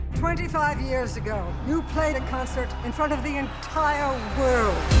25 years ago, you played a concert in front of the entire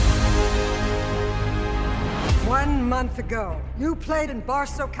world. 1 month ago, you played in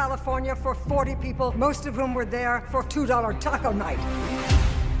Barstow, California for 40 people, most of whom were there for $2 taco night.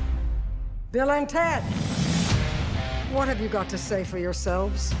 Bill and Ted, what have you got to say for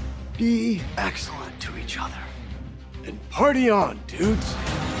yourselves? Be excellent to each other. And party on, dudes.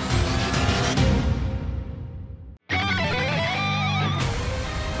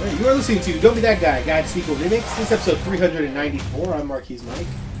 You are listening to Don't Be That Guy, Guide to Sequel Remix. This is episode 394. I'm Marquise Mike.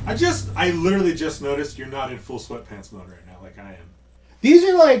 I literally just noticed you're not in full sweatpants mode right now, like I am. These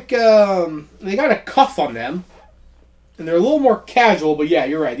are like, they got a cuff on them, and they're a little more casual. But yeah,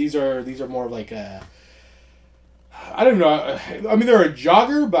 you're right. These are more like I don't know. I mean, they're a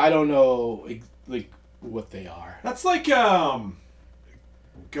jogger, but I don't know like what they are. That's like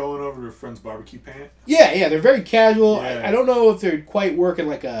going over to a friend's barbecue pant. Yeah, they're very casual. Yeah. I don't know if they're quite working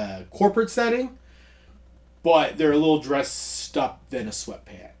like a corporate setting, but they're a little dressed up than a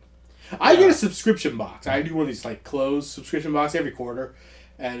sweatpant. I get a subscription box. I do one of these like clothes subscription box every quarter,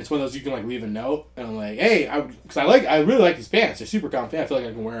 and it's one of those you can like leave a note, and I'm like, hey, because I really like these pants. They're super comfy. I feel like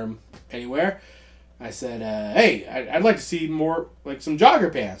I can wear them anywhere. I said, hey, I'd like to see more like some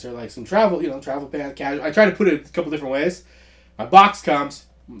jogger pants or like some travel pants, casual. I try to put it a couple different ways. My box comes.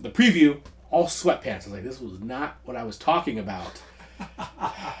 The preview, all sweatpants. I was like, this was not what I was talking about.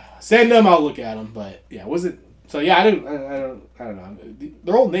 Send them, I'll look at them. But yeah, was it? So yeah, I don't know.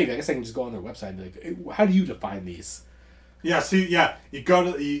 They're Old Navy. I guess I can just go on their website and be like, hey, how do you define these? Yeah, see, yeah, you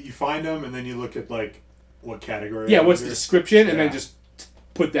go to you find them and then you look at like what category. Yeah, what's the description, and then just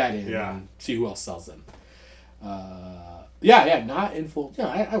put that in and see who else sells them. Not in full.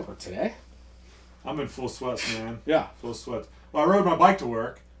 Yeah, I work today. I'm in full sweats, man. Yeah, full sweats. Well, I rode my bike to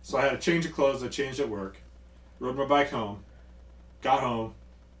work, so I had a change of clothes. I changed at work. Rode my bike home. Got home.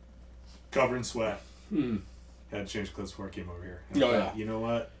 Covered in sweat. Had to change clothes before I came over here. And I thought, you know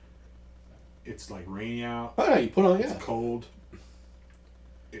what? It's like rainy out. Oh, yeah, you put on, It's cold.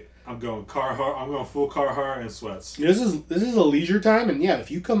 I'm going Carhartt. I'm going full Carhartt and sweats. This is a leisure time, and yeah,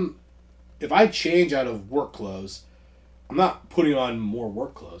 if I change out of work clothes, I'm not putting on more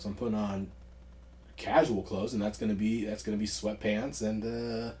work clothes. I'm putting on casual clothes, and that's gonna be sweatpants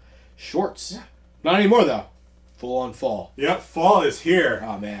and shorts. Yeah. Not anymore though. Full on fall. Yep, fall is here.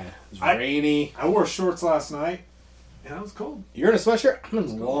 Oh man, it's rainy. I wore shorts last night, and it was cold. You're in a sweatshirt. I'm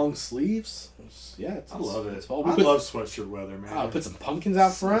in long sleeves. I love it. I love sweatshirt weather, man. I'll put some pumpkins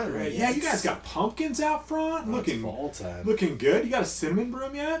out front. Right? Yeah, you guys got pumpkins out front. Looking fall time. Looking good. You got a cinnamon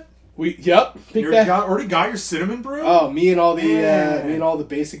broom yet? You already got your cinnamon brew? Oh, me and all the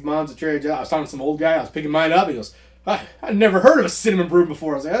basic moms at Trader Joe's. I was talking to some old guy. I was picking mine up. He goes, I'd never heard of a cinnamon brew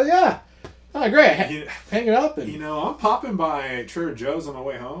before. I was like, oh yeah, great. Hang it up. And I'm popping by Trader Joe's on my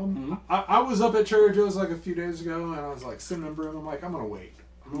way home. Mm-hmm. I was up at Trader Joe's like a few days ago, and I was like, cinnamon broom. I'm like, I'm gonna wait.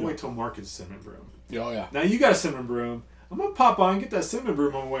 I'm gonna wait till Mark gets cinnamon broom. Oh yeah. Now you got a cinnamon broom. I'm gonna pop by and get that cinnamon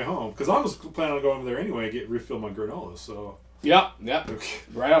broom on my way home because I was planning on going over there anyway and refill my granola. So. Yep.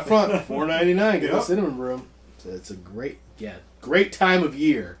 Right out front, $4.99. Get the cinnamon broom. It's a great time of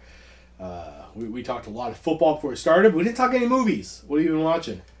year. We talked a lot of football before we started, but we didn't talk any movies. What have you been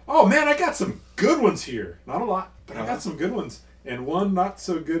watching? Oh man, I got some good ones here. Not a lot, but I got some good ones, and one not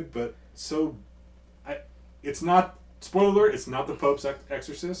so good, but it's not. Spoiler alert! It's not the Pope's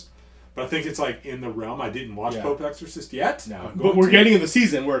Exorcist, but I think it's like in the realm. I didn't watch Pope Exorcist yet. No, but we're getting in the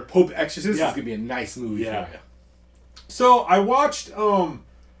season where Pope Exorcist is gonna be a nice movie for you. So I watched, I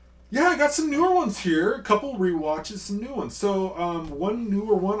got some newer ones here. A couple rewatches, some new ones. So one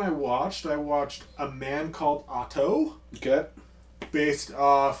newer one I watched A Man Called Otto. Okay. Based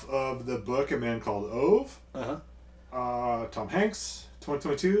off of the book A Man Called Ove. Tom Hanks,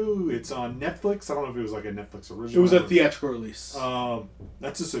 2022. It's on Netflix. I don't know if it was like a Netflix original. It was a theatrical release.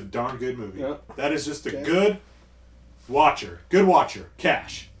 That's just a darn good movie. Yeah. That is just a good watcher. Good watcher.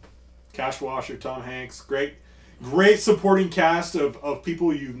 Cash washer, Tom Hanks. Great supporting cast of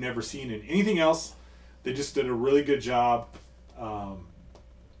people you've never seen in anything else. They just did a really good job.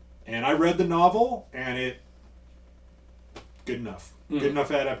 And I read the novel, and good enough. Good enough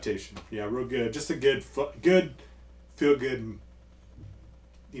adaptation. Yeah, real good. Just a good feel good,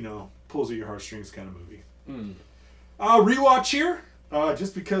 pulls at your heartstrings kind of movie. Rewatch here,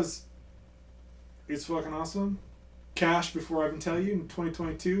 just because it's fucking awesome. Cash, before I even tell you, in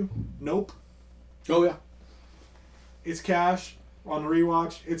 2022, Nope. Oh, yeah. It's Cash. On the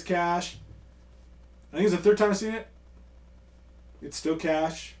rewatch, it's Cash. I think it's the third time I've seen it. It's still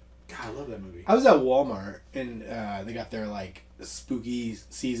Cash. God, I love that movie. I was at Walmart, and they got their, like, spooky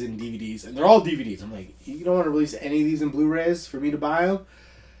season DVDs, and they're all DVDs. I'm like, you don't want to release any of these in Blu-rays for me to buy them?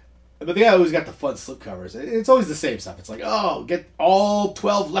 But they always got the fun slipcovers. It's always the same stuff. It's like, oh, get all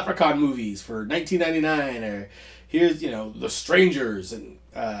 12 Leprechaun movies for $19.99, or here's, The Strangers.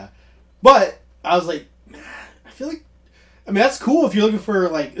 But I was like, I feel like, that's cool if you're looking for,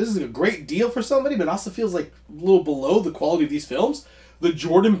 this is a great deal for somebody, but it also feels like a little below the quality of these films. The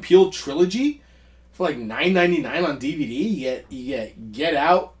Jordan Peele trilogy for $9.99 on DVD. You get Get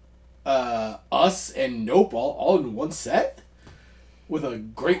Out, Us, and Nope all in one set with a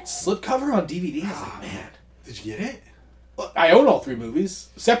great slipcover on DVD. I was like, man, did you get it? I own all 3 movies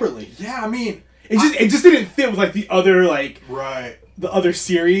separately. Yeah, it just didn't fit with the other right. The other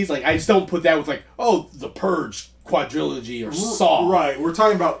series. I just don't put that with The Purge quadrilogy or Saw. Right, we're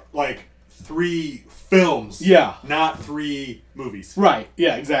talking about 3 films. Yeah, not 3 movies. Right.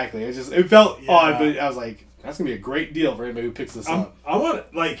 Yeah, exactly. It felt odd, but I was like, that's gonna be a great deal for anybody who picks this up. I want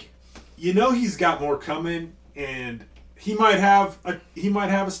he's got more coming, and he might have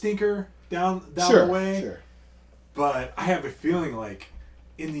a stinker down the way. Sure. But I have a feeling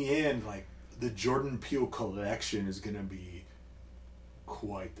in the end, the Jordan Peele collection is gonna be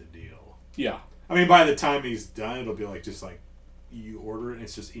quite the deal. Yeah. By the time he's done, it'll be you order it and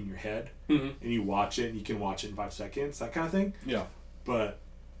it's just in your head, and you watch it and you can watch it in 5 seconds, that kind of thing. Yeah. But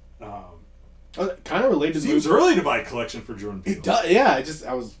kind of related. It seems early to buy a collection for Jordan Peele. It does. Yeah.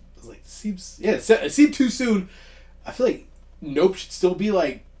 I was like, it seemed too soon. I feel like Nope should still be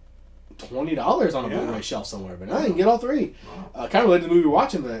 $20 on a Blu-ray shelf somewhere, but I didn't get all 3. Wow. Kind of related to the movie we're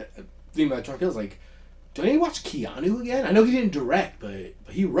watching, but thinking about Jordan Peele is do I need to watch Keanu again? I know he didn't direct, but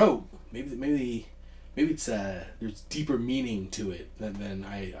he wrote. Maybe it's there's deeper meaning to it than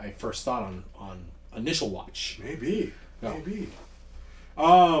I first thought on initial watch. Maybe. Nope,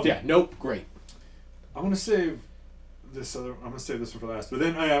 great. I'm gonna save this one for last. But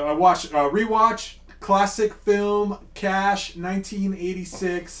then I watched rewatch classic film Cash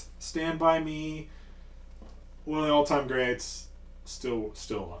 1986. Stand by Me. One of the all-time greats. Still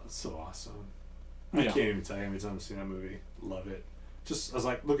awesome. I can't even tell you how many times I've seen that movie. Love it. I was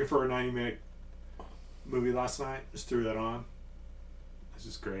looking for a 90-minute movie last night. Just threw that on. It's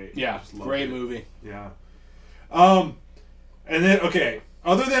just great. Yeah, great movie. Yeah. And then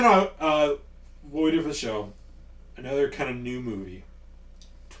other than what we did for the show, another kind of new movie,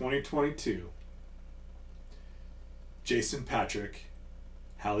 2022. Jason Patric,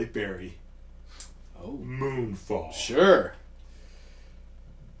 Halle Berry. Oh, Moonfall. Sure.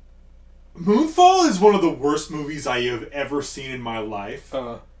 Moonfall is one of the worst movies I have ever seen in my life.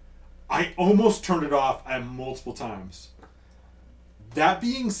 I almost turned it off multiple times. That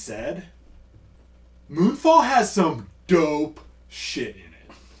being said, Moonfall has some dope shit in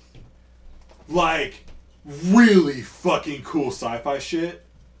it. Really fucking cool sci-fi shit.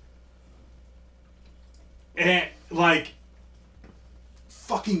 And,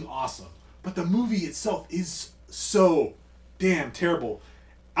 fucking awesome. But the movie itself is so damn terrible.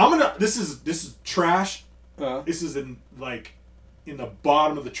 This is trash. This is in the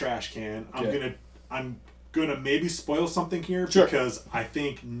bottom of the trash can. Okay. I'm gonna maybe spoil something here because I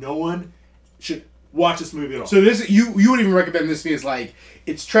think no one should watch this movie at all. So this you would even recommend this to me as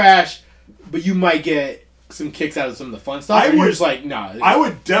it's trash, but you might get some kicks out of some of the fun stuff. You're just nah. I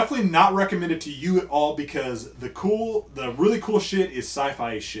would definitely not recommend it to you at all because the really cool shit is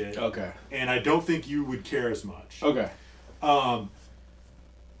sci-fi shit. Okay. And I don't think you would care as much. Okay.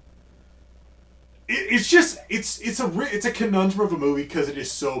 It's a conundrum of a movie because it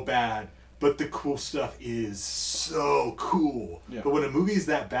is so bad, but the cool stuff is so cool. Yeah. But when a movie is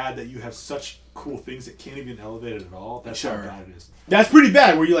that bad that you have such cool things that can't even elevate it at all, that's how bad it is. That's pretty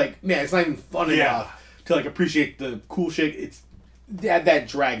bad. Where you're man, it's not even fun enough to appreciate the cool shit. It's that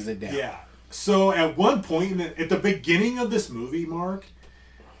drags it down. Yeah. So at one point at the beginning of this movie, Mark,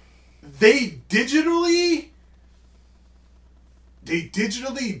 they digitally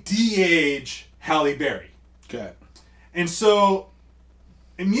de-age Halle Berry. Okay. And so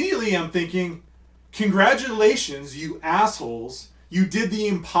immediately I'm thinking, congratulations, you assholes. You did the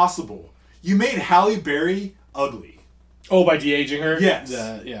impossible. You made Halle Berry ugly. Oh, by de-aging her? Yes.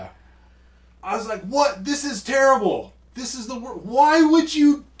 Yeah. I was like, what? This is terrible. This is the worst. Why would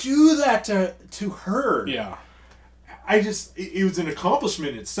you do that to her? Yeah. It was an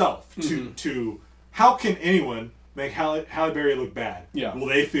accomplishment itself to how can anyone make Halle Berry look bad? Yeah. Well,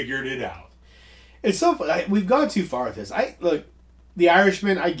 they figured it out. It's so funny. We've gone too far with this. Look, The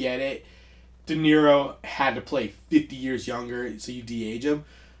Irishman, I get it. De Niro had to play 50 years younger, so you de-age him.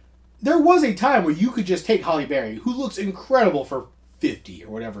 There was a time where you could just take Halle Berry, who looks incredible for 50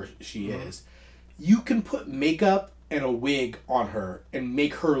 or whatever she is. You can put makeup and a wig on her and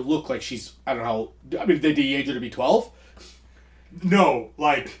make her look like she's, I don't know, they de-age her to be 12? No,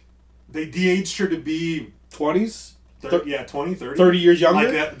 they de-aged her to be 20s? 20, 30. 30 years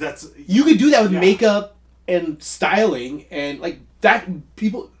younger? Like that's You could do that with makeup and styling and like that.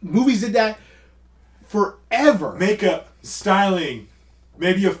 Movies did that forever. Makeup, styling,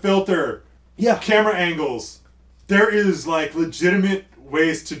 maybe a filter, camera angles. There is like legitimate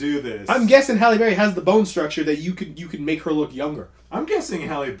ways to do this. I'm guessing Halle Berry has the bone structure that you could make her look younger. I'm guessing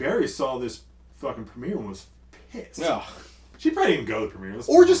Halle Berry saw this fucking premiere and was pissed. Yeah. She probably didn't go to the premiere.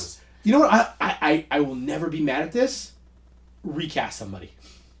 Or just, you know what? I will never be mad at this. Recast somebody.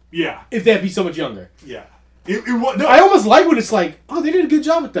 Yeah. If they'd be so much younger. Yeah. No. I almost like when it's like, oh, they did a good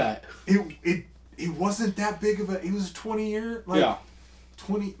job with that. It wasn't that big of a. It was 20 year. Like,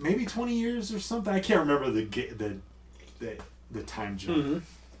 20 years or something. I can't remember the time jump. Mm-hmm.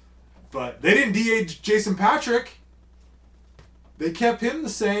 But they didn't de-age Jason Patrick. They kept him the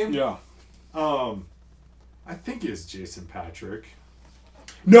same. Yeah. I think it's Jason Patrick.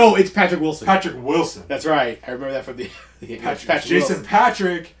 No, it's Patrick Wilson. Patrick Wilson. That's right. I remember that from the Patrick Jason Wilson.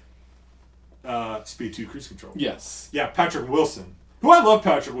 Patrick. Speed 2 Cruise Control. Yes. Yeah, Patrick Wilson. Who I love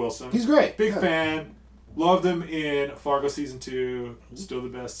Patrick Wilson. He's great. Big fan. Loved him in Fargo Season 2. Still the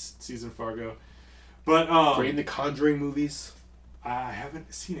best season of Fargo. But great in the Conjuring movies. I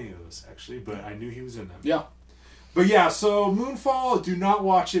haven't seen any of those actually, but I knew he was in them. Yeah. But yeah, so Moonfall, do not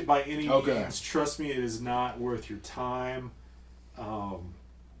watch it by any Okay. means. Trust me, it is not worth your time.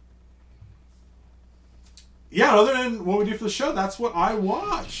 Yeah, other than what we did for the show, that's what I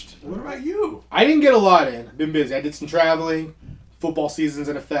watched. What about you? I didn't get a lot in. I've been busy. I did some traveling. Football season's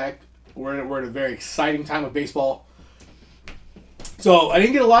in effect. We're in a very exciting time of baseball. So I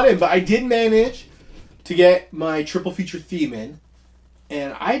didn't get a lot in, but I did manage to get my triple feature theme in.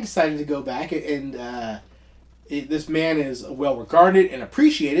 And I decided to go back and this man is well regarded and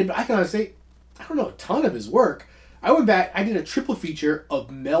appreciated, but I can honestly say I don't know a ton of his work. I went back, I did a triple feature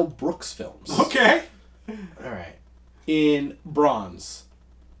of Mel Brooks films. Okay. All right. In bronze,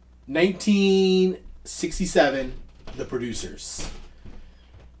 1967, The Producers.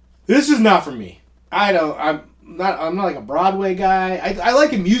 This is not for me. I'm not like a Broadway guy. I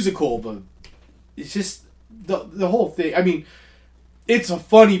like a musical, but it's just the whole thing. I mean, it's a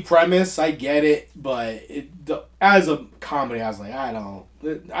funny premise. I get it, but as a comedy, I was like, I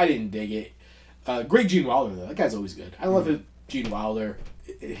didn't dig it. Great Gene Wilder though. That guy's always good. I love it. Gene Wilder.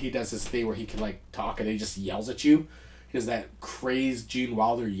 He does this thing where he can like talk and he just yells at you. He does that crazed Gene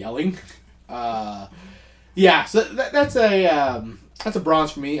Wilder yelling. Yeah, so that's a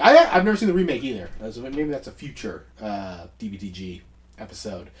bronze for me. I've never seen the remake either. So maybe that's a future DBTG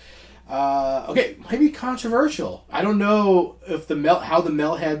episode. Okay, maybe controversial. I don't know if how the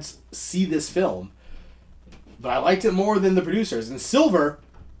Melheads see this film, but I liked it more than The Producers. And Silver,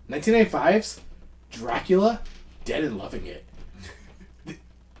 1995's Dracula, Dead and Loving It.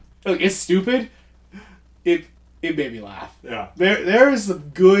 Look, it's stupid. It made me laugh. Yeah. There is some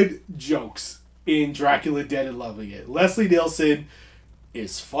good jokes in Dracula, Dead and Loving It. Leslie Nielsen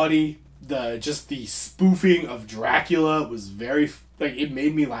is funny. The spoofing of Dracula was very it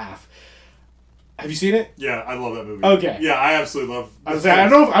made me laugh. Have you seen it? Yeah, I love that movie. Okay. Yeah, I absolutely love. I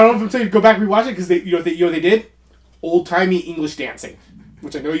don't know if I'm telling you to go back and rewatch it because they what they did, old timey English dancing,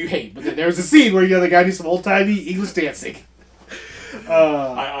 which I know you hate, but there's a scene where the guy does some old timey English dancing.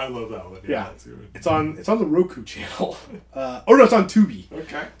 I love that one. Yeah, it's on the Roku channel. It's on Tubi.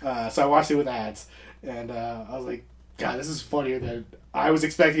 Okay. So I watched it with ads, and I was like, God, this is funnier than I was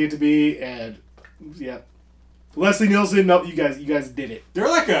expecting it to be. And yeah, Leslie Nielsen, no, you guys did it. They're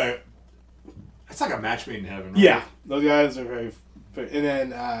like it's like a match made in heaven. Right? Yeah, those guys are very.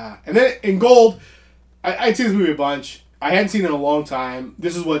 And then in gold, I'd seen this movie a bunch. I hadn't seen it in a long time.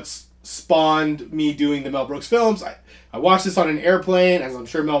 This is what's spawned me doing the Mel Brooks films. I watched this on an airplane, as I'm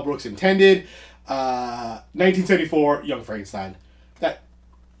sure Mel Brooks intended. 1974, Young Frankenstein. That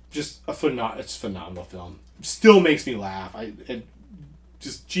just it's a phenomenal film. Still makes me laugh. And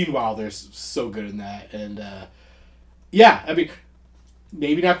just Gene Wilder's so good in that. And yeah, I mean,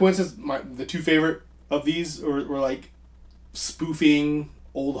 maybe not coincidence. The two favorite of these were like spoofing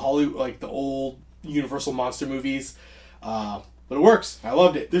old Hollywood, like the old Universal monster movies. But it works. I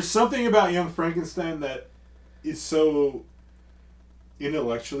loved it. There's something about Young Frankenstein that is so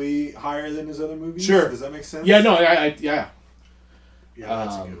intellectually higher than his other movies. Sure. Does that make sense? Yeah, no, Yeah,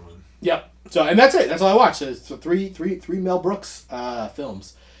 that's a good one. Yep. So, and that's it. That's all I watched. So three Mel Brooks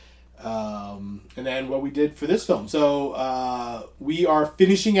films. And then what we did for this film. So we are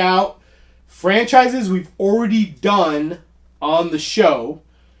finishing out franchises we've already done on the show.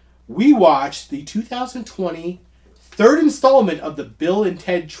 We watched the 2020 third installment of the Bill and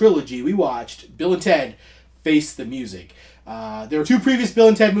Ted trilogy. We watched Bill and Ted Face the Music. There were 2 previous Bill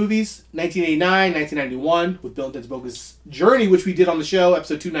and Ted movies, 1989, 1991, with Bill and Ted's Bogus Journey, which we did on the show,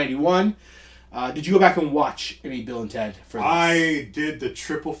 episode 291. Did you go back and watch any Bill and Ted for this? I did the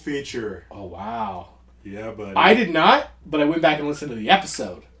triple feature. Oh, wow. Yeah, but I did not, but I went back and listened to the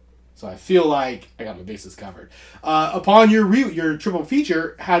episode. So I feel like I got my bases covered. Upon your triple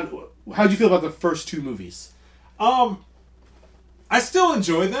feature, how'd you feel about the first 2 movies? I still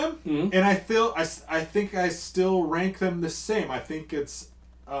enjoy them, Mm-hmm. and I think I still rank them the same. I think it's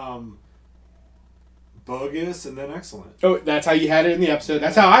bogus and then excellent. Oh, that's how you had it in the episode.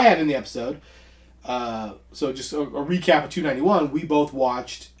 That's how I had it in the episode. So just a recap of 291. We both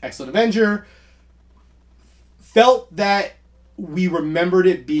watched Excellent Avenger. Felt that we remembered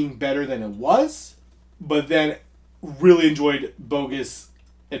it being better than it was, but then really enjoyed Bogus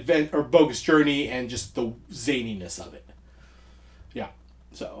Journey and just the zaniness of it. Yeah.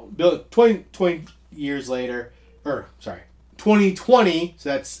 So 20 years later, 2020. So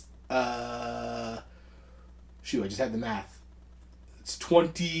that's I just had the math. It's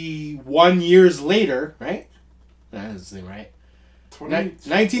 21 years later, right? That's the thing, right?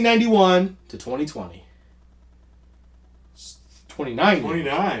 1991 to 2020.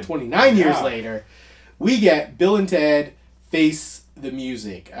 29 years later, we get Bill and Ted Face the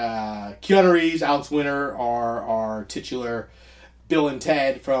Music. Keanu Reeves, Alex Winter are our titular Bill and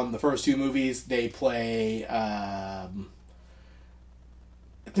Ted from the first 2 movies. They play...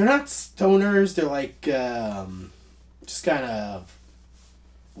 they're not stoners. They're like... just kind of...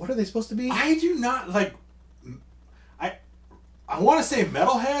 What are they supposed to be? I do not like... I want to say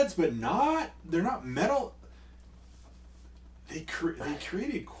metalheads, but not... They're not metal... They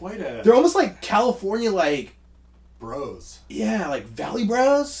created quite a... They're almost like California, like... Bros. Yeah, like Valley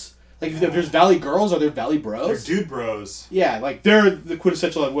Bros. Like, if there's Valley Girls, are there Valley Bros? They're dude bros. Yeah, like, they're the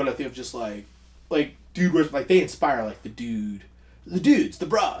quintessential, like, what I think of just, like dude bros, like, they inspire, like, the dudes, the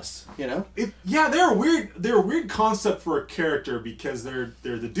bros, you know? They're a weird concept for a character because they're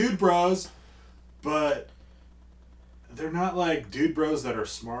the dude bros, but they're not, like, dude bros that are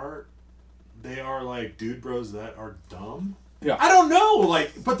smart. They are, like, dude bros that are dumb. Yeah. I don't know,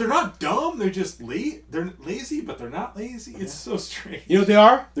 like, but they're not dumb. They're just they're lazy, but they're not lazy. It's so strange. You know what they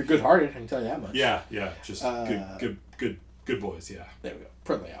are? They're good-hearted, I can tell you that much. Yeah, just good boys, yeah. There we go.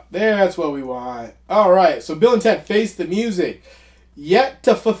 Print layout. That's what we want. All right, so Bill and Ted Face the Music. Yet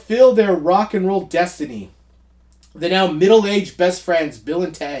to fulfill their rock and roll destiny, the now middle-aged best friends, Bill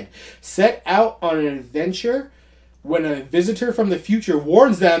and Ted, set out on an adventure when a visitor from the future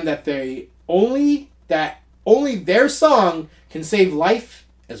warns them that only their song can save life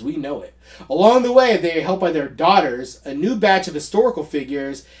as we know it. Along the way, they are helped by their daughters, a new batch of historical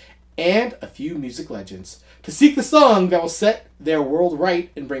figures, and a few music legends to seek the song that will set their world right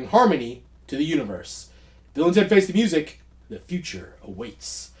and bring harmony to the universe. Bill and Ted Face the Music, the future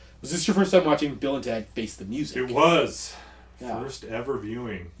awaits. Was this your first time watching Bill and Ted Face the Music? It was. Yeah. First ever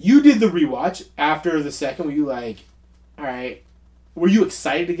viewing. You did the rewatch after the second. Were you like, all right, were you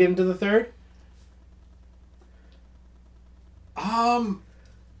excited to get into the third?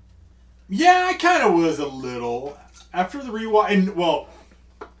 Yeah, I kind of was a little after the rewatch, and well,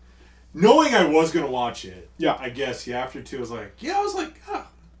 knowing I was gonna watch it. Yeah, I guess. Yeah, after 2, I was like, what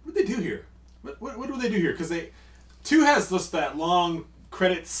did they do here? What do they do here? Because 2 has just that long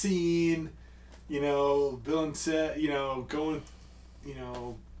credit scene, Bill and Ted, going,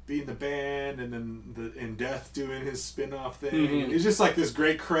 being the band, and then in Death doing his spin-off thing. Mm-hmm. It's just like this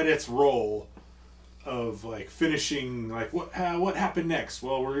great credits roll of like finishing, like what happened next?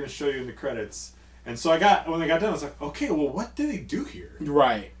 Well, we're gonna show you in the credits. And so when I got done, I was like, okay, well, what did they do here?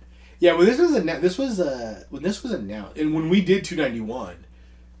 Right. Yeah. When this was announced, and when we did 291,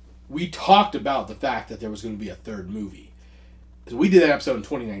 we talked about the fact that there was going to be a third movie. So we did that episode in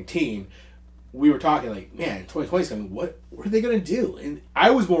 2019. We were talking like, man, 2020 is coming. What are they going to do? And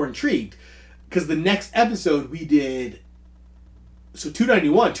I was more intrigued because the next episode we did. So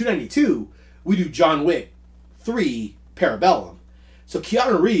 291, 292. We do John Wick 3 Parabellum. So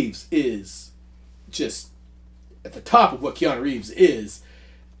Keanu Reeves is just at the top of what Keanu Reeves is.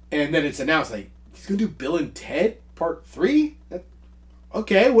 And then it's announced, like, he's going to do Bill and Ted Part 3?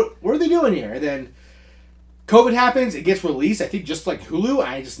 Okay, what are they doing here? And then COVID happens, it gets released, I think just like Hulu,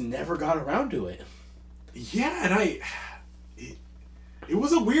 I just never got around to it. Yeah, and it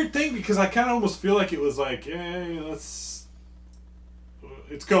was a weird thing because I kind of almost feel like it was like, it's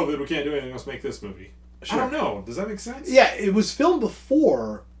COVID, we can't do anything, let's make this movie. Sure. I don't know, does that make sense? Yeah, it was filmed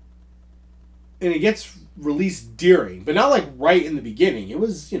before, and it gets released during, but not like right in the beginning. It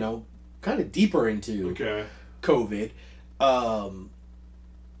was, kind of deeper into COVID.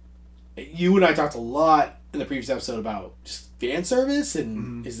 You and I talked a lot in the previous episode about just fan service,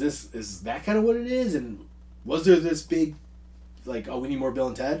 and is that kind of what it is? And was there this big, like, oh, we need more Bill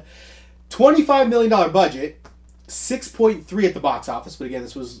and Ted? $25 million budget, 6.3 at the box office, but again,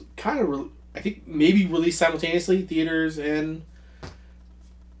 this was kind of, I think, maybe released simultaneously, theaters and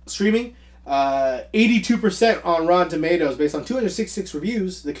streaming. 82% on Rotten Tomatoes based on 266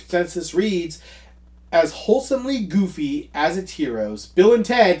 reviews. The consensus reads, as wholesomely goofy as its heroes, Bill and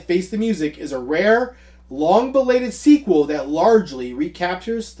Ted Face the Music is a rare, long-belated sequel that largely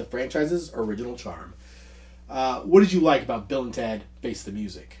recaptures the franchise's original charm. What did you like about Bill and Ted Face the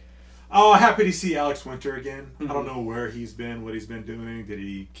Music? Oh, happy to see Alex Winter again. I don't know where he's been, what he's been doing. Did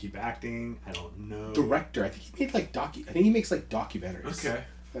he keep acting? I don't know. Director. I think he made I think he makes like documentaries. Okay.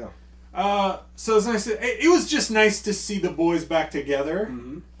 Yeah. So it's nice. It was just nice to see the boys back together.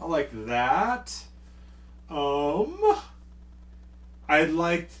 I like that. I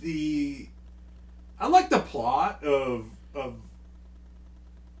liked the plot of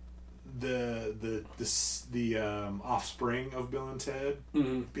the offspring of Bill and Ted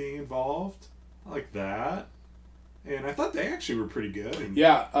being involved. I like that, and I thought they actually were pretty good. And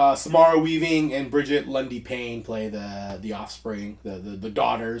Samara Weaving and Bridget Lundy Payne play the offspring, the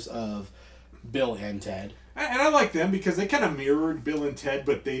daughters of Bill and Ted. And I like them because they kind of mirrored Bill and Ted,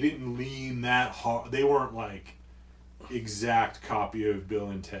 but they didn't lean that hard. They weren't like exact copy of Bill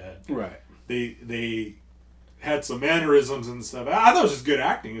and Ted. Right. They had some mannerisms and stuff. I thought it was just good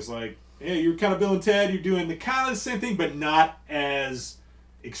acting. It's like, yeah, you're kind of Bill and Ted. You're doing the kind of the same thing, but not as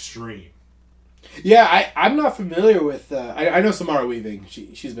extreme. Yeah, I'm not familiar with. I know Samara Weaving. She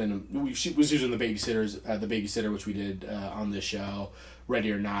was using the Babysitter, which we did on this show,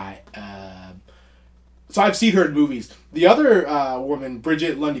 Ready or Not. So I've seen her in movies. The other woman,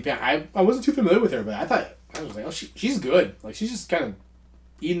 Bridget Lundy Payne, I wasn't too familiar with her, but I was like, oh, she's good. Like, she's just kind of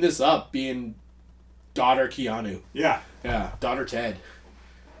eating this up, being daughter Keanu. Yeah. Yeah, daughter Ted.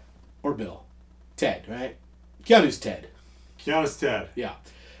 Or Bill. Ted, right? Keanu's Ted. Keanu's Ted. Yeah.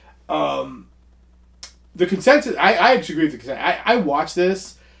 The consensus, I actually agree with the consensus. I watched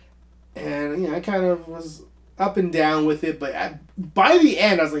this, and I kind of was up and down with it, but by the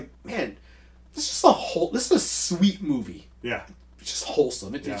end, I was like, man, this is a sweet movie. Yeah. It's just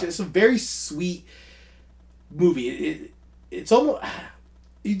wholesome. It's just a very sweet movie. It's almost,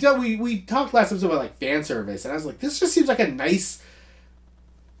 we talked last episode about like fan service, and I was like, this just seems like a nice,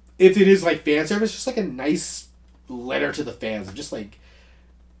 if it is like fan service, just like a nice letter to the fans of just like,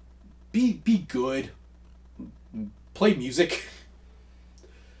 be good. Play music.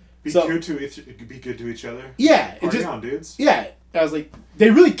 Be good to each other. Yeah. Party on, dudes. Yeah. I was like, they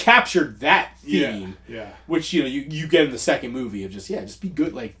really captured that theme. Yeah. Which, you get in the second movie of just be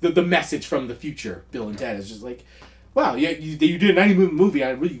good. Like, the message from the future, Bill and Ted, is just like, wow, yeah, you did a 90-minute movie, and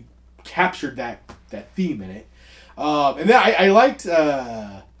I really captured that theme in it. And then I liked,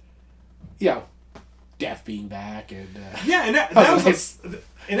 Death being back. And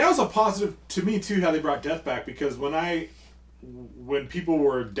and that was a positive to me, too, how they brought Death back, because when people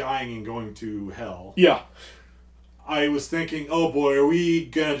were dying and going to hell... Yeah. I was thinking, oh boy, are we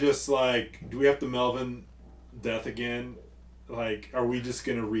gonna just do we have to Melvin Death again? Like, are we just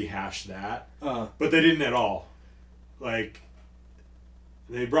gonna rehash that? But they didn't at all. Like,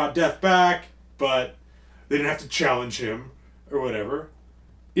 they brought Death back, but they didn't have to challenge him or whatever.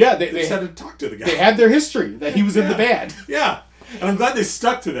 Yeah, they just had to talk to the guy. They had their history that he was in the band. Yeah, and I'm glad they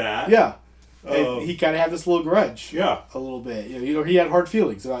stuck to that. Yeah. And he kind of had this little grudge. Yeah. A little bit. He had hard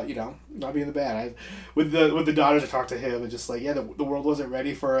feelings about, not being the bad. With the daughters, I talked to him and just like, the world wasn't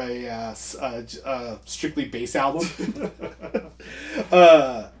ready for a strictly bass album.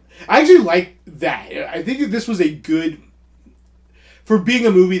 I actually like that. I think this was a good, for being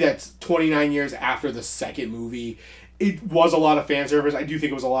a movie that's 29 years after the second movie, it was a lot of fan service. I do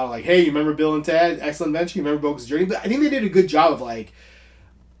think it was a lot of like, hey, you remember Bill and Ted? Excellent Adventure? You remember Bogus Journey? But I think they did a good job of like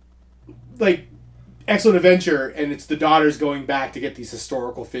Excellent Adventure, and it's the daughters going back to get these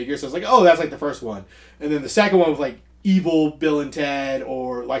historical figures. So it's like, oh, that's like the first one. And then the second one with like evil Bill and Ted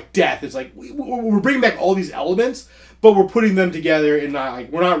or like Death. It's like, we're bringing back all these elements, but we're putting them together and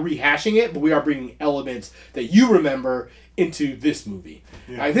we're not rehashing it, but we are bringing elements that you remember into this movie.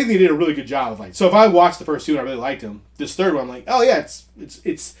 Yeah. I think they did a really good job of so if I watched the first two and I really liked them, this third one, I'm like, oh yeah,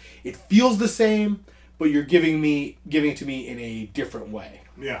 it feels the same, but you're giving it to me in a different way.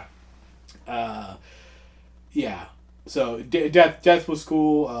 Yeah. So Death was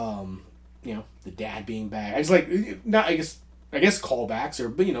cool. The dad being back. I just like, not I guess callbacks or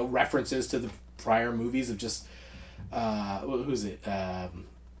references to the prior movies of just who's it?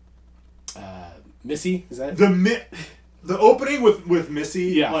 Missy, is that the opening with Missy?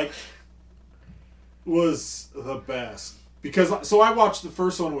 Yeah. was the best. Because, so I watched the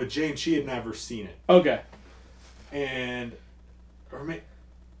first one with Jane. She had never seen it. Okay. And,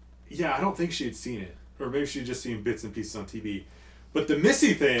 I don't think she had seen it. Or maybe she had just seen bits and pieces on TV. But the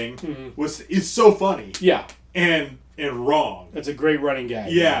Missy thing is so funny. Yeah. And wrong. It's a great running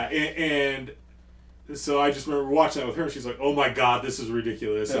gag. Yeah, and so I just remember watching that with her. She's like, "Oh my god, this is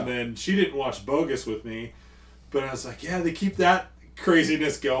ridiculous!" Yeah. And then she didn't watch Bogus with me, but I was like, "Yeah, they keep that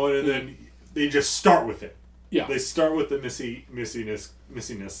craziness going, and then they just start with it. Yeah, they start with the missiness."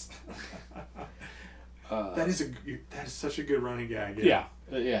 That is such a good running gag. Yeah.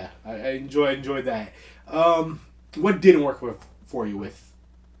 I enjoyed that. What didn't work for you with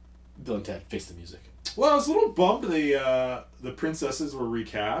Bill and Ted Face the Music? Well, I was a little bummed the princesses were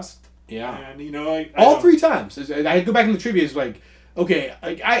recast. Yeah. And, I all 3 times. I go back in the trivia, it's like, okay,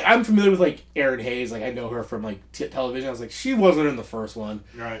 like I'm familiar with, like, Erin Hayes. Like, I know her from, like, television. I was like, she wasn't in the first one.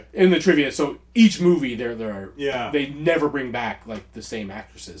 Right. In the trivia. So each movie, they never bring back, like, the same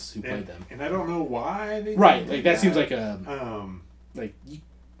actresses who played them. And I don't know why they right. Like, that seems like a...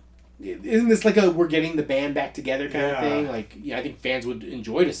 isn't this like a we're getting the band back together kind of thing? Like, I think fans would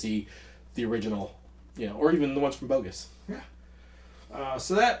enjoy to see the original, or even the ones from Bogus. Yeah.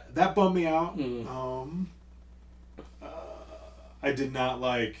 So that bummed me out. I did not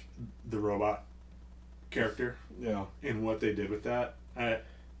like the robot character. Yeah. And what they did with that. I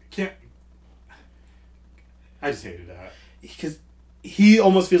just hated that. Because he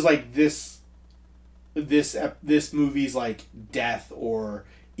almost feels like this movie's like Death or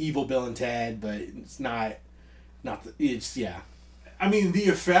Evil Bill and Ted, but it's not. It's I mean, the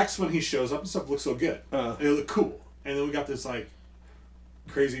effects when he shows up and stuff look so good. They look cool, and then we got this like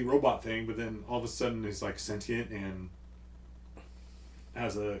crazy robot thing, but then all of a sudden he's like sentient and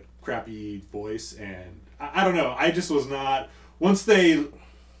has a crappy voice, and I don't know. I just was not once the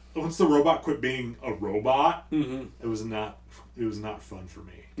robot quit being a robot. It was not fun for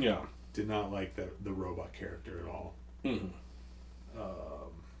me. Yeah, did not like the robot character at all.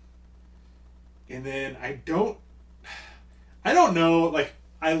 And then I don't know, like,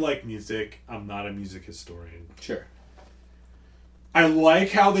 I like music. I'm not a music historian. Sure. I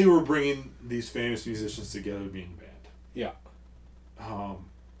like how they were bringing these famous musicians together to be in a band. Yeah.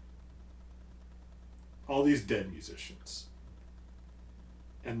 All these dead musicians.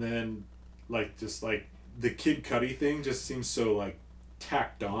 And then, like, just, like, the Kid Cudi thing just seems so, like,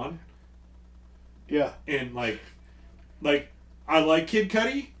 tacked on. Yeah. And, like, I like Kid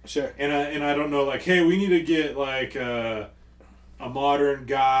Cudi. Sure. And I don't know, like, hey, we need to get, like, a modern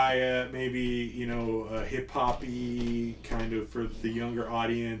guy, maybe, a hip-hop-y kind of for the younger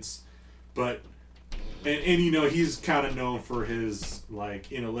audience. But, and he's kind of known for his,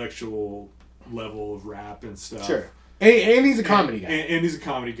 like, intellectual level of rap and stuff. Sure. And he's a comedy guy. And he's a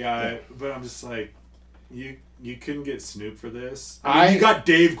comedy guy. Yeah. But I'm just like, you couldn't get Snoop for this. I mean, you got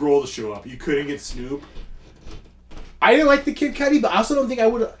Dave Grohl to show up. You couldn't get Snoop. I didn't like the Kid Cudi, but I also don't think I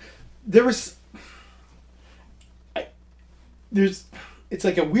would. It's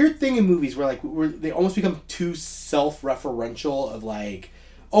like a weird thing in movies where they almost become too self-referential of like,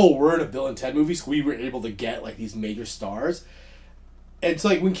 oh, we're in a Bill and Ted movie, so we were able to get like these major stars. And it's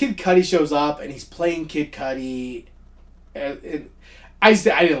like when Kid Cudi shows up and he's playing Kid Cudi, and I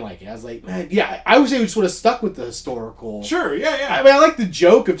didn't like it. I was like, man, yeah, I wish they just would have stuck with the historical. Sure, yeah. I mean, I like the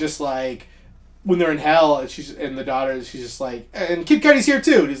joke of just like, when they're in hell, and the daughter, she's just like, and Kid Cudi's here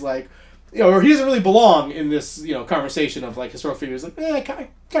too, and he's like, or he doesn't really belong in this, conversation of like historical figures. Like, I kind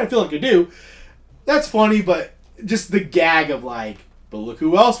of feel like I do. That's funny, but just the gag of like, but look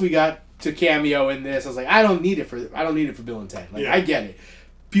who else we got to cameo in this. I was like, I don't need it for Bill and Ted. Like, yeah. I get it.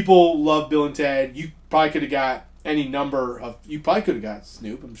 People love Bill and Ted. You probably could have got any number of. You probably could have got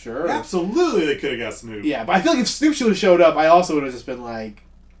Snoop. I'm sure. Absolutely, they could have got Snoop. Yeah, but I feel like if Snoop should have showed up, I also would have just been like,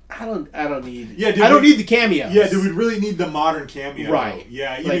 I don't need. Yeah, I don't need the cameos. Yeah, do we really need the modern cameo? Right.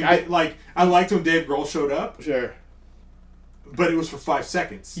 Yeah, I liked when Dave Grohl showed up. Sure. But it was for 5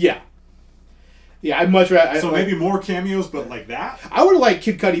 seconds. Yeah. Yeah, I'd much rather. So maybe more cameos, but like that. I would have liked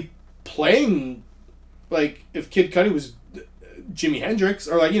Kid Cudi playing, like if Kid Cudi was Jimi Hendrix,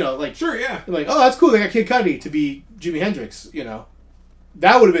 or like sure, yeah, like, oh, that's cool. They got Kid Cudi to be Jimi Hendrix.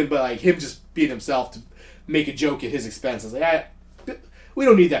 That would have been, but like him just being himself to make a joke at his expense. I was like, we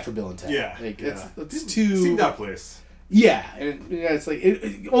don't need that for Bill and Ted. Yeah, it's too. Seen that place. Yeah, and it's like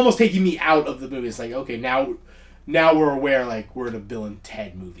it almost taking me out of the movie. It's like, okay, now we're aware, like we're in a Bill and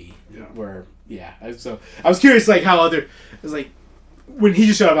Ted movie. Yeah. Where so I was curious, like how it was like when he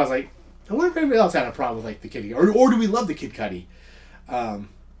just showed up. I was like, I wonder if anybody else had a problem with like the Kid Cudi, or do we love the Kid Cudi?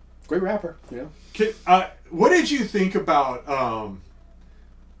 Great rapper, What did you think about?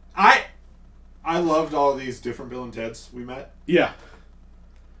 I loved all these different Bill and Teds we met. Yeah.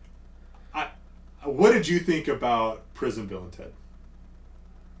 What did you think about Prison Bill and Ted?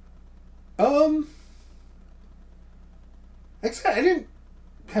 Like I said, I didn't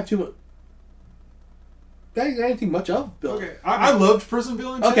have too much. I didn't think much of Bill. Okay, I loved Prison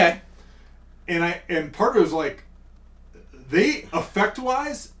Bill and Ted. Okay. And part of it was like, they effect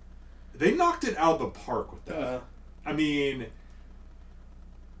wise, they knocked it out of the park with that. I mean,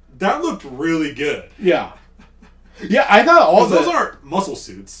 that looked really good. Yeah. Yeah, I thought all those aren't muscle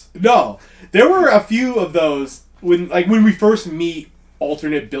suits. No, there were a few of those when we first meet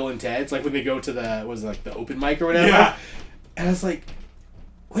alternate Bill and Ted's, like when they go to the open mic or whatever. Yeah. And I was like,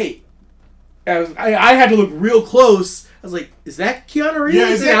 wait. I had to look real close. I was like, is that Keanu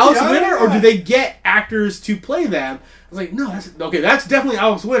Reeves and Alex Winter, or do they get actors to play them? I was like, no, that's definitely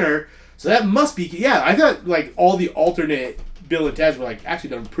Alex Winter. So that must be, yeah. I thought like all the alternate Bill and Ted's were like actually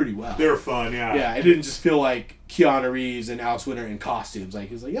done pretty well. They were fun, yeah. Yeah, it didn't just feel like Keanu Reeves and Alex Winter in costumes.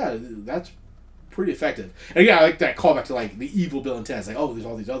 Like, it was like, yeah, that's pretty effective. And again, I like that callback to like the evil Bill and Ted's. Like, oh, there's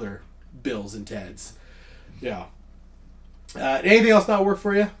all these other Bills and Teds. Yeah. Anything else not work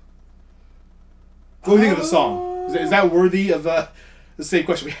for you? What do you think of the song? Is that worthy of the same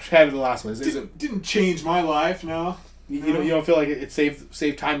question we had in the last one? Didn't change my life, no. You don't feel like it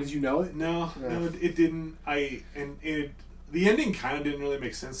saved time as you know it? No, it didn't. The ending kind of didn't really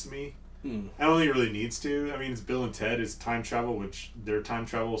make sense to me. I don't think it really needs to. I mean, it's Bill and Ted is time travel, which their time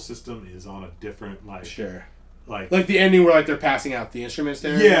travel system is on a different Sure. Like the ending where like they're passing out the instruments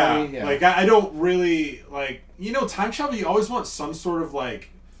there. Yeah. Like I don't really time travel. You always want some sort of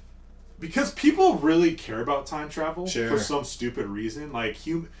because people really care about time travel for some stupid reason. Like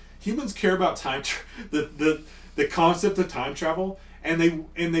humans care about time the concept of time travel, and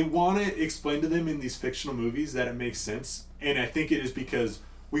they want to explain to them in these fictional movies that it makes sense. And I think it is because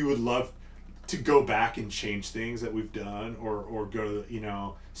we would love to go back and change things that we've done, or go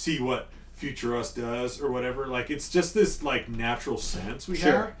see what future us does or whatever. Like it's just this natural sense we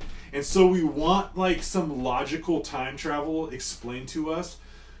have, and so we want some logical time travel explained to us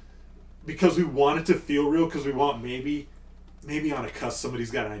because we want it to feel real, because we want maybe on a cusp somebody's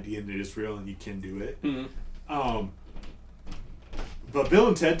got an idea and it is real and you can do it. But Bill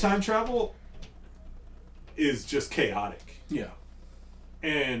and Ted time travel is just chaotic. Yeah.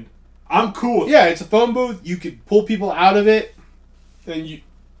 And I'm cool with it. It's a phone booth. You could pull people out of it, and you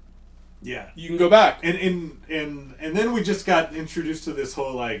can go back. And then we just got introduced to this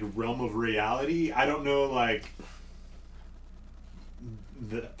whole realm of reality. I don't know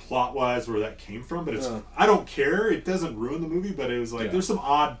the plot wise where that came from, but it's I don't care. It doesn't ruin the movie, but it was there's some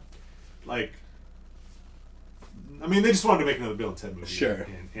odd I mean, they just wanted to make another Bill and Ted movie. Sure.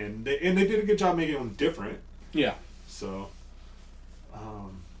 And they did a good job making them different. Yeah. So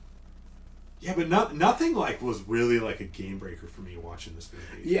yeah, but nothing was really a game breaker for me watching this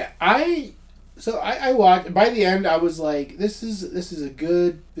movie. Yeah, I watched. By the end, I was like, "This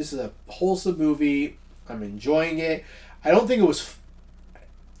is a wholesome movie. I'm enjoying it." I don't think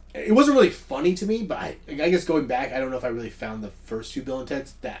it wasn't really funny to me, but I guess going back, I don't know if I really found the first two Bill and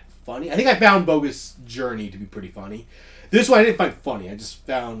Ted's that funny. I think I found Bogus Journey to be pretty funny. This one I didn't find funny. I just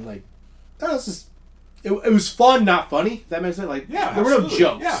found it was fun, not funny. If that makes sense. There were no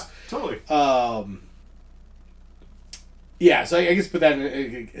jokes. Yeah. Totally. Yeah, so I guess put that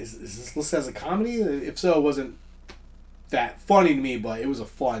in. Is this listed as a comedy? If so, it wasn't that funny to me, but it was a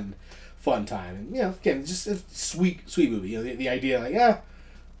fun time. And again, just a sweet movie. The idea, if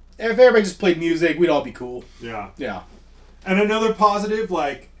everybody just played music, we'd all be cool. Yeah. Yeah. And another positive,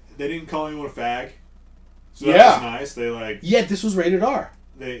 they didn't call anyone a fag. So that was nice. They Yeah, this was rated R.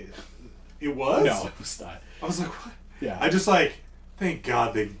 It was? No, it was not. I was like, what? Yeah. I just thank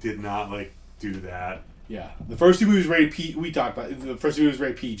God they did not do that. Yeah, the first two movies rated P. We talked about the first two movies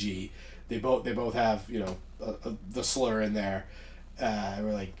rated PG. They both have the slur in there.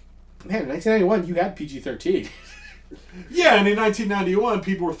 We're like, man, in 1991 you had PG-13. Yeah, and in 1991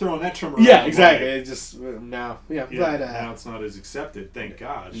 people were throwing that term around. Yeah, exactly. It just now, but now it's not as accepted. Thank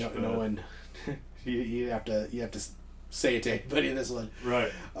God. No one. you have to say it to anybody in this one.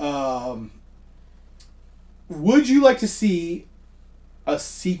 Right. Would you like to see a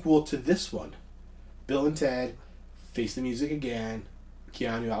sequel to this one? Bill and Ted, Face the Music Again,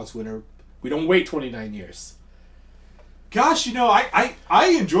 Keanu, Alex Winter. We don't wait 29 years. Gosh,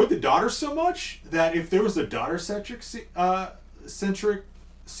 I enjoyed the daughter so much that if there was a daughter-centric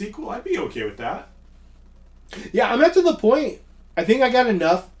sequel, I'd be okay with that. Yeah, I'm not to the point. I think I got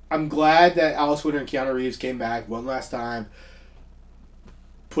enough. I'm glad that Alex Winter and Keanu Reeves came back one last time.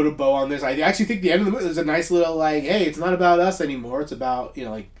 Put a bow on this. I actually think the end of the movie is a nice little hey, it's not about us anymore. It's about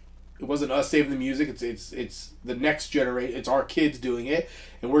It wasn't us saving the music. It's the next generation. It's our kids doing it,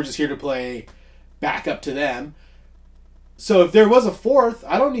 and we're just here to play back up to them. So if there was a fourth,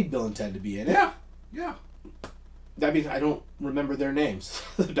 I don't need Bill and Ted to be in it. Yeah. That means I don't remember their names.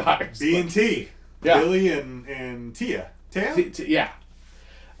 The daughters. B and T. Yeah. Billy and Tia. Yeah.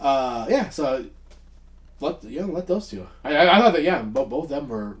 So let those two. I thought that both of them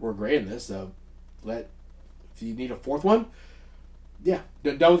were great in this. So if you need a fourth one, done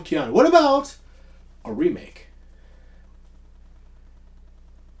with Keanu. What about a remake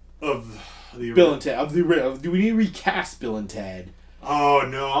Of the Bill and Ted? Do we need to recast Bill and Ted? Oh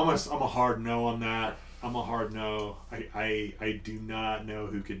no, I'm a hard no on that. I'm a hard no. I do not know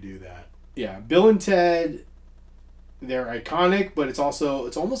who could do that. Yeah, Bill and Ted, they're iconic, but it's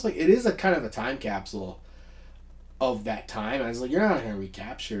almost like it is a kind of a time capsule of that time. I was like, you're not going to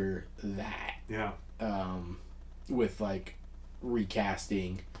recapture that. Yeah. With like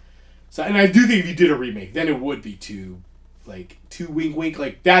recasting. So, and I do think if you did a remake, then it would be too wink wink.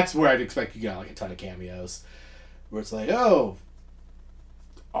 Like that's where I'd expect you got like a ton of cameos, where it's like, oh,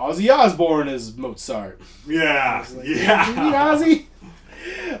 Ozzy Osbourne is Mozart. Yeah. Like, Yeah. Ozzy.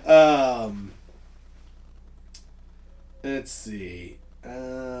 Let's see.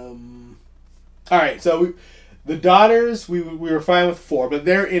 All right, so the daughters, we were fine with 4, but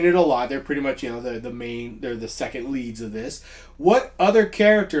they're in it a lot. They're pretty much, they're the second leads of this. What other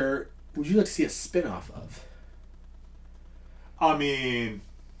character would you like to see a spin-off of? I mean,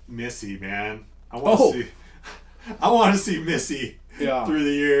 Missy, man. I want to see Missy through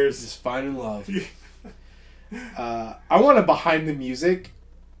the years. Just finding love. I want a behind the music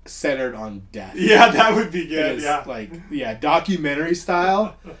centered on death. Yeah, that would be good. Yeah, documentary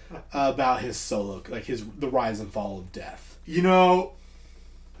style about his solo, like the rise and fall of death.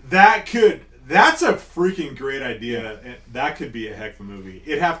 That's a freaking great idea. That could be a heck of a movie.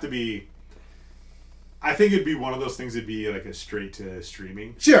 It'd have to be. I think it'd be one of those things. It'd be like a straight to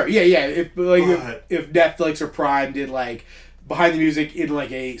streaming. Sure, yeah. If Netflix or Prime did like behind the music in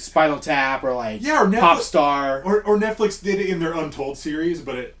like a Spinal Tap or like or Netflix, Pop Star or Netflix did it in their Untold series,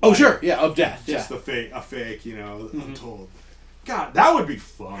 but it of death, just a fake, Untold. God, that would be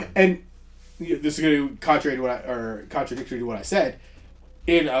fun. And this is going to contradictory to what I said.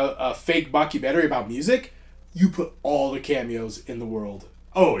 In a fake documentary about music, you put all the cameos in the world.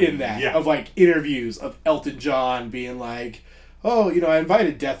 In that of like interviews of Elton John being like, oh, I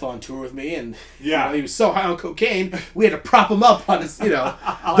invited Death on tour with me, and he was so high on cocaine, we had to prop him up on his, those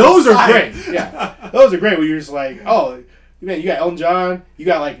are great. Yeah, those are great. Where you're just like, oh, man, you got Elton John, you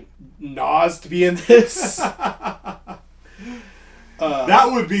got like Nas to be in this. That's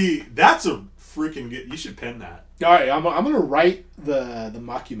a freaking good. You should pen that. All right, I'm gonna write the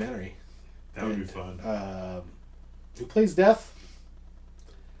mockumentary. That would be fun. Who plays Death?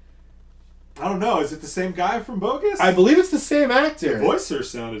 I don't know. Is it the same guy from Bogus? I believe it's the same actor. The voice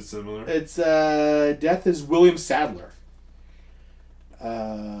sounded similar. It's Death is William Sadler.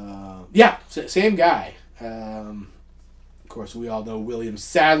 Same guy. Of course, we all know William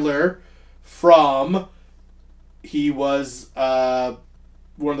Sadler from. He was one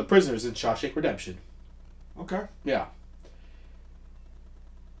of the prisoners in Shawshank Redemption. Okay. Yeah.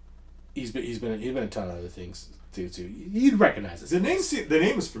 He's been in a ton of other things too. You'd recognize it. The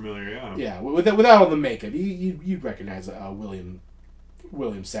name is familiar. Yeah. Yeah. Without all the makeup, you'd recognize William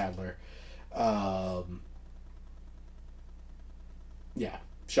Sadler. Yeah.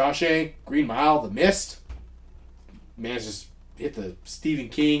 Shawshank, Green Mile, The Mist. Man's just hit the Stephen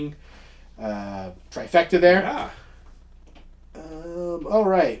King trifecta there. Yeah. All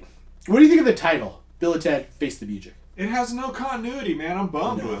right. What do you think of the title? Bill and Ted Face the Music. It has no continuity, man. I'm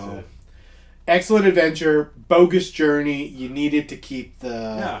bummed with it. Excellent adventure, bogus journey. You needed to keep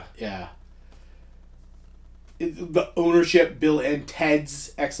the the ownership. Bill and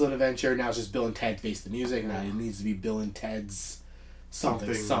Ted's Excellent Adventure. Now it's just Bill and Ted Face the Music. Now it needs to be Bill and Ted's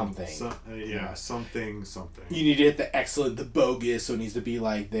something. Something. You need to hit the excellent, the bogus. So it needs to be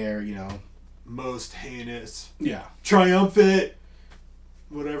like their most heinous. Yeah. Triumphant.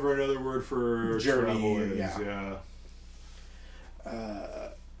 Whatever another word for journey is.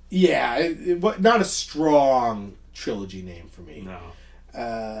 Not a strong trilogy name for me.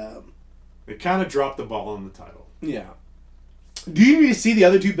 No. They kind of dropped the ball on the title. Yeah. Do you need to see the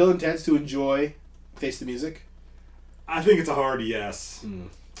other two Bill and Teds to enjoy Face the Music? I think it's a hard yes.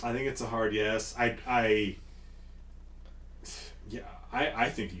 I think it's a hard yes. I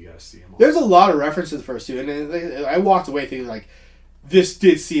think you gotta see them all. There's a lot of reference to the first two, and I walked away thinking like, this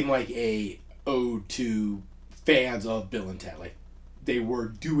did seem like a ode to fans of Bill and Ted. Like, they were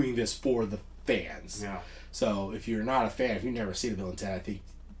doing this for the fans. Yeah. So if you're not a fan, if you've never seen Bill and Ted, I think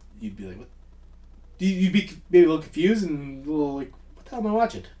you'd be like, what? You'd be maybe a little confused and a little like, what the hell am I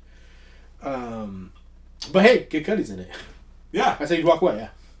watching? But hey, Kid Cudi's in it. Yeah. I say you'd walk away.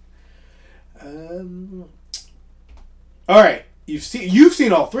 Yeah. All right, you've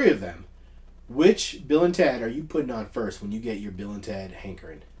seen all three of them. Which Bill and Ted are you putting on first when you get your Bill and Ted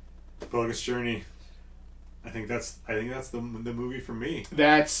hankering? Bogus Journey. I think that's the movie for me.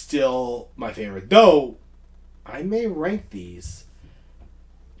 That's still my favorite, though. I may rank these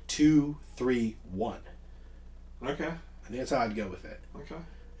 2, 3, 1. Okay. I think that's how I'd go with it. Okay.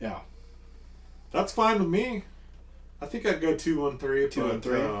 Yeah. That's fine with me. I think I'd go 2, 1, 3. 2, 1,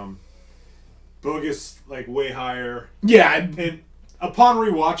 3. Bogus, like, way higher. Yeah. And upon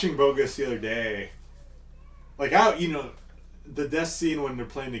rewatching Bogus the other day, like, the death scene when they're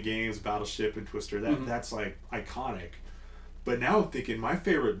playing the games, Battleship and Twister, that's, like, iconic. But now I'm thinking my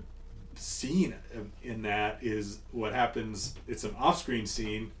favorite scene in that is what happens. It's an off-screen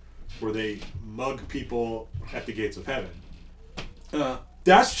scene where they mug people at the gates of heaven.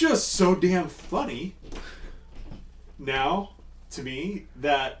 That's just so damn funny now to me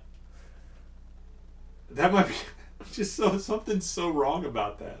that might be just something so wrong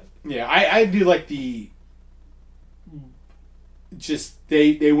about that. Yeah, I do like they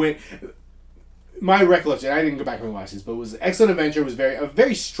went. My recollection, I didn't go back and watch this, but it was Excellent Adventure was a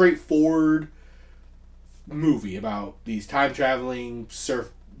very straightforward movie about these time traveling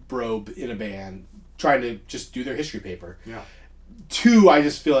surf bro in a band trying to just do their history paper. Yeah. 2, I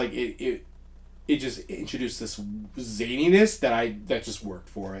just feel like it just introduced this zaniness that just worked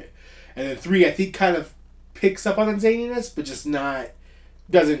for it, and then 3 I think kind of picks up on that zaniness, but just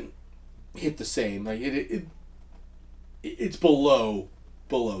doesn't hit the same. Like it's below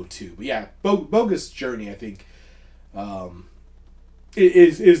 2. But yeah, Bogus Journey I think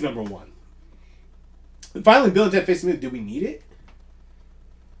is number 1. And finally, Bill and Ted Face the Music. Do we need it?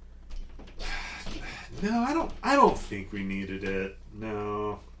 No, I don't think we needed it.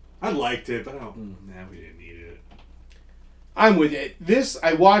 No. I liked it, but we didn't need it. I'm with it.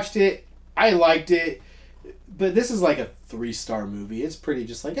 I watched it. I liked it. But this is like a 3-star movie. It's pretty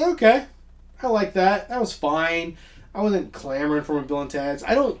just like, okay, I like that. That was fine. I wasn't clamoring for Bill and Ted's.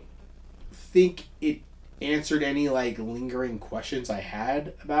 I don't think it answered any like lingering questions I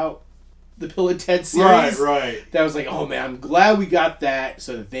had about the Bill and Ted series. Right. That was like, oh man, I'm glad we got that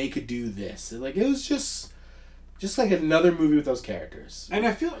so that they could do this. Like it was just like another movie with those characters. And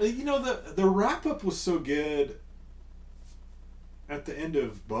I feel the wrap up was so good at the end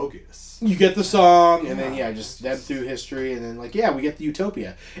of Bogus. You get the song, and then just them through history, and then we get the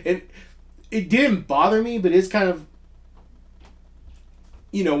Utopia. And it didn't bother me, but it's kind of,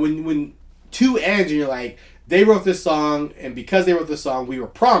 when 2 ends and you're like, they wrote this song, and because they wrote this song, we were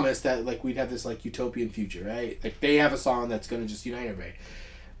promised that we'd have this utopian future, right? Like they have a song that's going to just unite everybody.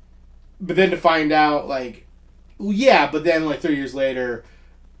 But then to find out but then 30 years later,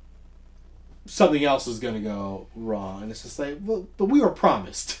 something else is going to go wrong, and it's just like, well, but we were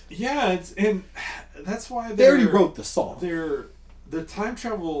promised. Yeah, and that's why they already wrote the song. The time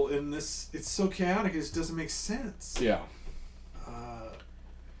travel in this, it's so chaotic, it just doesn't make sense. Yeah.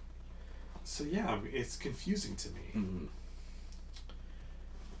 So yeah, it's confusing to me.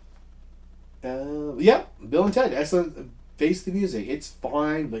 Mm-hmm. Bill and Ted, Excellent Face the Music. It's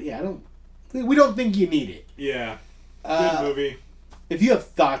fine, but we don't think you need it. Yeah. Good movie. If you have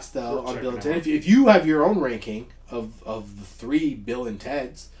thoughts though on Bill and Ted, if you have your own ranking of the 3 Bill and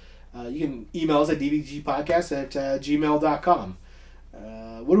Teds, you can email us at dvgpodcast@gmail.com.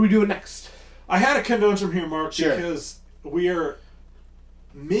 What are we doing next? I had a conundrum here, Mark, Sure. because we are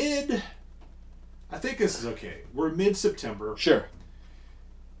I think this is okay. We're mid-September. Sure.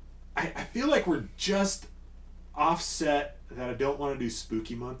 I feel like we're just offset that I don't want to do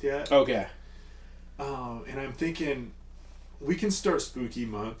Spooky Month yet. Okay. And I'm thinking we can start Spooky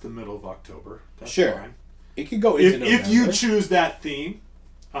Month the middle of October. That's sure. fine. It could go into November. If you choose that theme,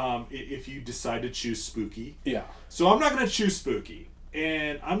 if you decide to choose Spooky. Yeah. So I'm not going to choose Spooky.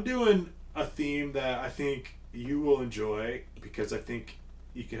 And I'm doing a theme that I think you will enjoy because I think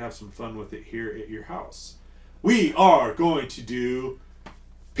you can have some fun with it here at your house. We are going to do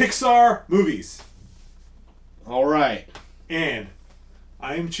Pixar movies. All right. And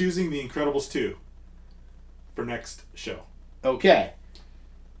I am choosing The Incredibles 2 for next show. Okay.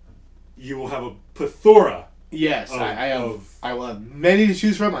 You will have a plethora. Yes, I will have many to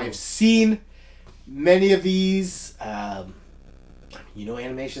choose from. I've seen many of these.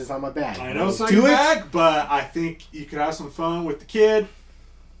 Animation is not my bag. I know it's not your bag, but I think you could have some fun with the kid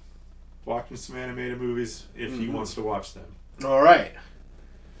watching some animated movies if he wants to watch them. All right.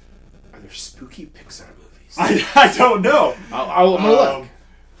 Are there spooky Pixar movies? I don't know. I'm going to look.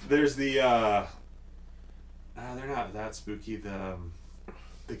 There's the they're not that spooky. The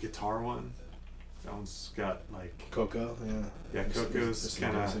guitar one. That one's got like Coco. Yeah. Yeah, Coco's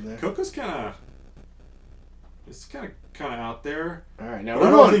kind of. It's kind of out there. All right, now but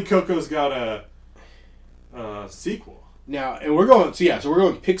I don't think Coco's got a sequel. Now, and we're going. So we're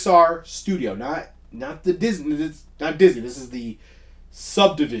going Pixar Studio, not the Disney. It's not Disney. This is the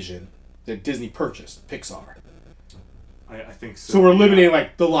subdivision that Disney purchased, Pixar. I think so. So we're eliminating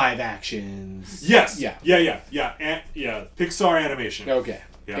like the live actions. Yes. Yeah. Pixar animation. Okay.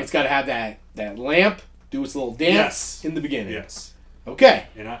 Yeah. It's got to have that lamp do its little dance in the beginning. Yes. Okay.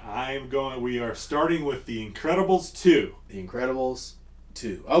 And I'm going. We are starting with The Incredibles 2. The Incredibles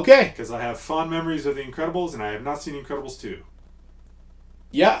 2. Okay. Because I have fond memories of The Incredibles, and I have not seen Incredibles 2.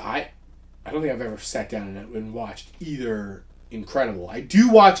 Yeah, I don't think I've ever sat down and watched either Incredible. I do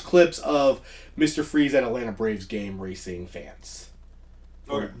watch clips of Mr. Freeze at Atlanta Braves game racing fans.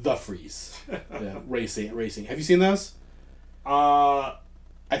 Okay. Or The Freeze. Yeah, racing. Have you seen those? Uh,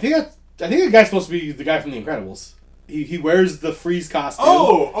 I think the guy's supposed to be the guy from The Incredibles. He wears the Freeze costume.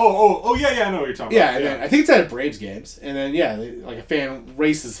 Oh, yeah, I know what you're talking Yeah, about. and then I think it's at Braves games, and then like a fan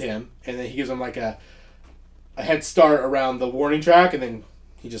races him, and then he gives him like a head start around the warning track, and then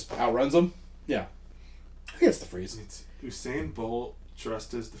he just outruns him. Yeah, I think it's the Freeze. It's Usain Bolt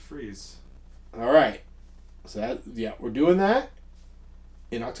dressed as the Freeze. All right, so we're doing that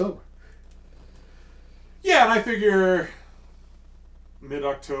in October. Yeah, and I figure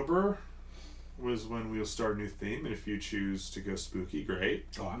mid-October was when we'll start a new theme, and if you choose to go spooky, great.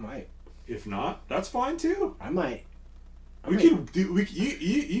 Oh, I might. If not, that's fine too. I might. You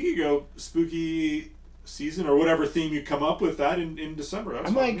could go spooky season or whatever theme you come up with that in December. That's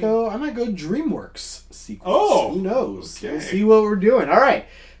I might go DreamWorks sequence. Oh, who knows? okay. We'll see what we're doing. All right.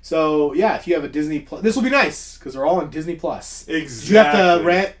 So yeah, if you have a Disney Plus, this will be nice because they're all on Disney Plus. Exactly. Did you have to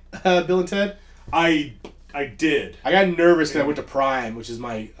rent Bill and Ted? I did. I got nervous because I went to Prime, which is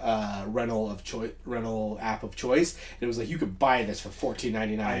my rental app of choice, and it was like you could buy this for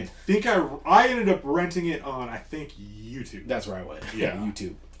 $14.99. I think I ended up renting it on YouTube. That's where I went. Yeah.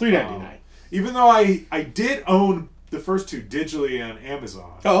 YouTube. $3.99. Even though I did own the first two digitally on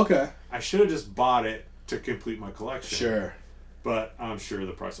Amazon. Oh, okay. I should have just bought it to complete my collection. Sure. But I'm sure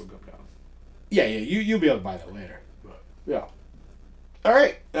the price will come down. Yeah. You'll be able to buy that later. But, yeah. All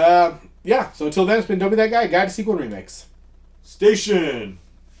right. Yeah. So until then, it's been Don't Be That Guy, Guide to Sequel and Remakes. Station.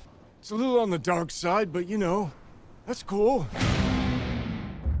 It's a little on the dark side, but that's cool.